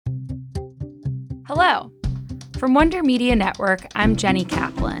Hello! From Wonder Media Network, I'm Jenny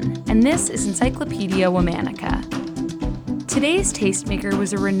Kaplan, and this is Encyclopedia Womanica. Today's tastemaker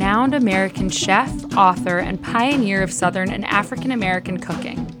was a renowned American chef, author, and pioneer of Southern and African American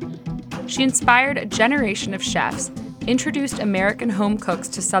cooking. She inspired a generation of chefs, introduced American home cooks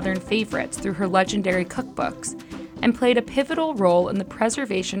to Southern favorites through her legendary cookbooks, and played a pivotal role in the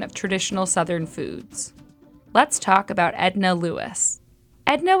preservation of traditional Southern foods. Let's talk about Edna Lewis.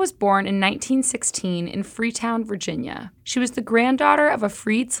 Edna was born in 1916 in Freetown, Virginia. She was the granddaughter of a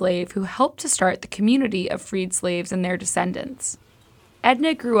freed slave who helped to start the community of freed slaves and their descendants.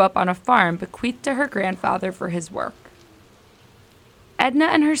 Edna grew up on a farm bequeathed to her grandfather for his work. Edna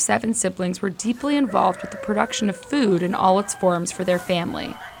and her 7 siblings were deeply involved with the production of food in all its forms for their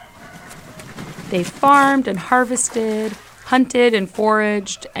family. They farmed and harvested, hunted and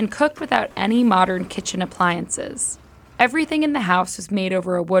foraged, and cooked without any modern kitchen appliances. Everything in the house was made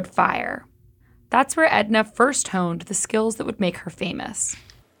over a wood fire. That's where Edna first honed the skills that would make her famous.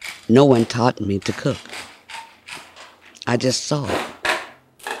 No one taught me to cook. I just saw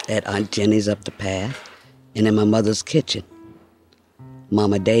it at Aunt Jenny's up the path and in my mother's kitchen.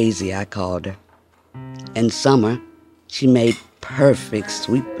 Mama Daisy, I called her. In summer, she made perfect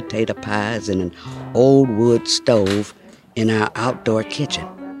sweet potato pies in an old wood stove in our outdoor kitchen.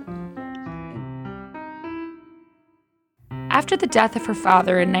 After the death of her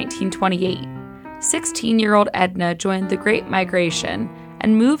father in 1928, 16-year-old Edna joined the Great Migration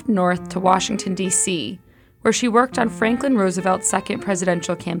and moved north to Washington, D.C., where she worked on Franklin Roosevelt's second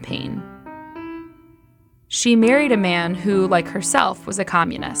presidential campaign. She married a man who, like herself, was a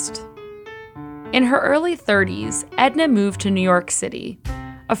communist. In her early 30s, Edna moved to New York City.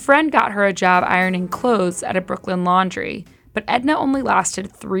 A friend got her a job ironing clothes at a Brooklyn laundry, but Edna only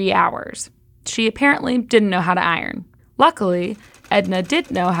lasted 3 hours. She apparently didn't know how to iron. Luckily, Edna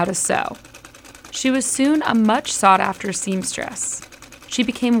did know how to sew. She was soon a much sought-after seamstress. She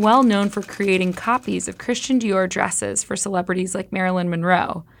became well known for creating copies of Christian Dior dresses for celebrities like Marilyn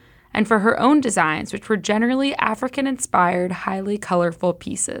Monroe, and for her own designs, which were generally African-inspired, highly colorful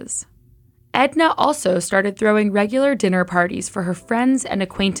pieces. Edna also started throwing regular dinner parties for her friends and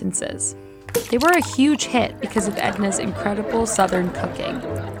acquaintances. They were a huge hit because of Edna's incredible Southern cooking.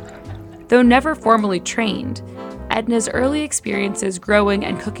 Though never formally trained, Edna's early experiences growing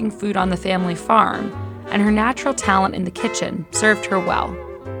and cooking food on the family farm and her natural talent in the kitchen served her well.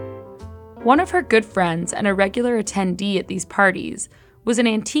 One of her good friends and a regular attendee at these parties was an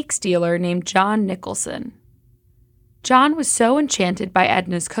antiques dealer named John Nicholson. John was so enchanted by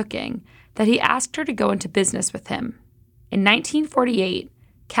Edna's cooking that he asked her to go into business with him. In 1948,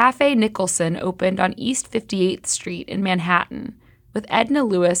 Cafe Nicholson opened on East 58th Street in Manhattan, with Edna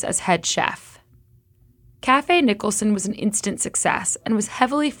Lewis as head chef. Cafe Nicholson was an instant success and was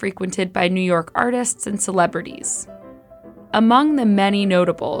heavily frequented by New York artists and celebrities. Among the many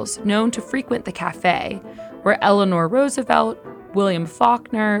notables known to frequent the cafe were Eleanor Roosevelt, William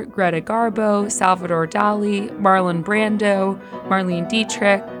Faulkner, Greta Garbo, Salvador Dali, Marlon Brando, Marlene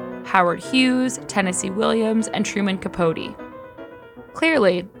Dietrich, Howard Hughes, Tennessee Williams, and Truman Capote.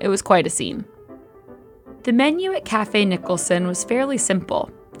 Clearly, it was quite a scene. The menu at Cafe Nicholson was fairly simple,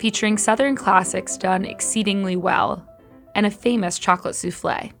 featuring Southern classics done exceedingly well, and a famous chocolate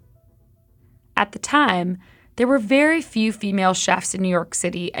souffle. At the time, there were very few female chefs in New York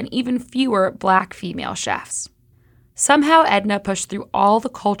City and even fewer Black female chefs. Somehow Edna pushed through all the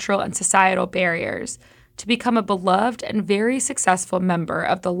cultural and societal barriers to become a beloved and very successful member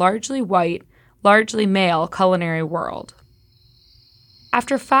of the largely white, largely male culinary world.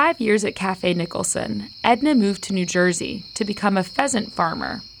 After 5 years at Cafe Nicholson, Edna moved to New Jersey to become a pheasant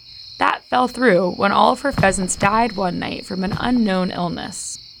farmer. That fell through when all of her pheasants died one night from an unknown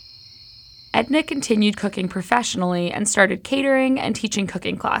illness. Edna continued cooking professionally and started catering and teaching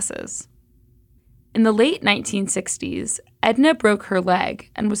cooking classes. In the late 1960s, Edna broke her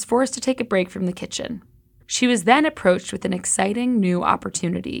leg and was forced to take a break from the kitchen. She was then approached with an exciting new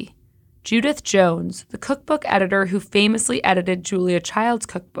opportunity. Judith Jones, the cookbook editor who famously edited Julia Child's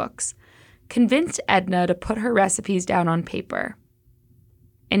cookbooks, convinced Edna to put her recipes down on paper.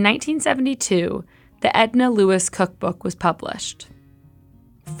 In 1972, the Edna Lewis cookbook was published.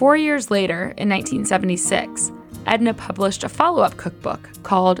 4 years later, in 1976, Edna published a follow-up cookbook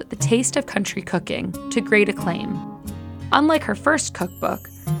called The Taste of Country Cooking to great acclaim. Unlike her first cookbook,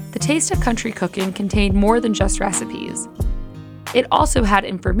 The Taste of Country Cooking contained more than just recipes. It also had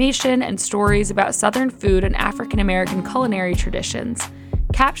information and stories about Southern food and African American culinary traditions,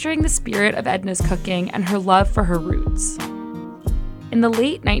 capturing the spirit of Edna's cooking and her love for her roots. In the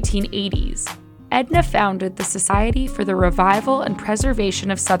late 1980s, Edna founded the Society for the Revival and Preservation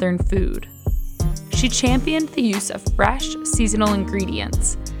of Southern Food. She championed the use of fresh, seasonal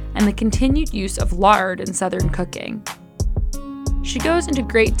ingredients and the continued use of lard in Southern cooking. She goes into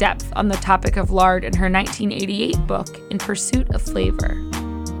great depth on the topic of lard in her 1988 book, In Pursuit of Flavor.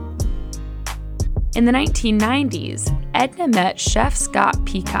 In the 1990s, Edna met Chef Scott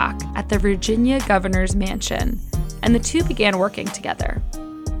Peacock at the Virginia governor's mansion, and the two began working together.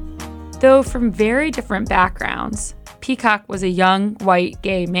 Though from very different backgrounds, Peacock was a young, white,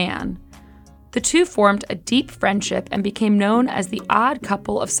 gay man. The two formed a deep friendship and became known as the odd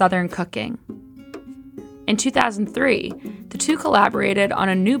couple of Southern cooking. In 2003, the two collaborated on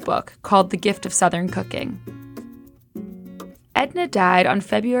a new book called The Gift of Southern Cooking. Edna died on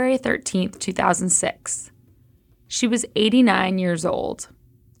February 13, 2006. She was 89 years old.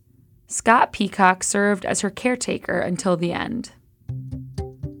 Scott Peacock served as her caretaker until the end.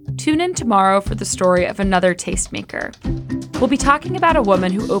 Tune in tomorrow for the story of another tastemaker. We'll be talking about a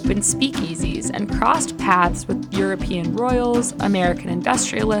woman who opened speakeasies and crossed paths with European royals, American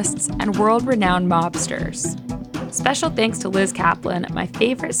industrialists, and world-renowned mobsters. Special thanks to Liz Kaplan, my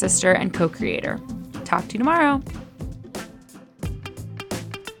favorite sister and co-creator. Talk to you tomorrow.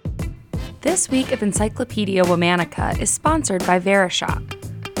 This week of Encyclopedia Womanica is sponsored by Verishop,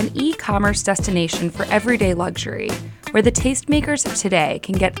 an e-commerce destination for everyday luxury, where the tastemakers of today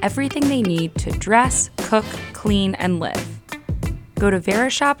can get everything they need to dress, cook, clean, and live. Go to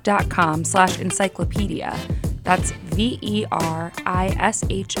verishop.com/encyclopedia. That's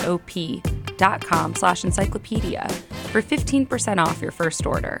VERISHOP.com/encyclopedia for 15% off your first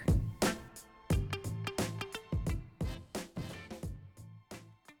order.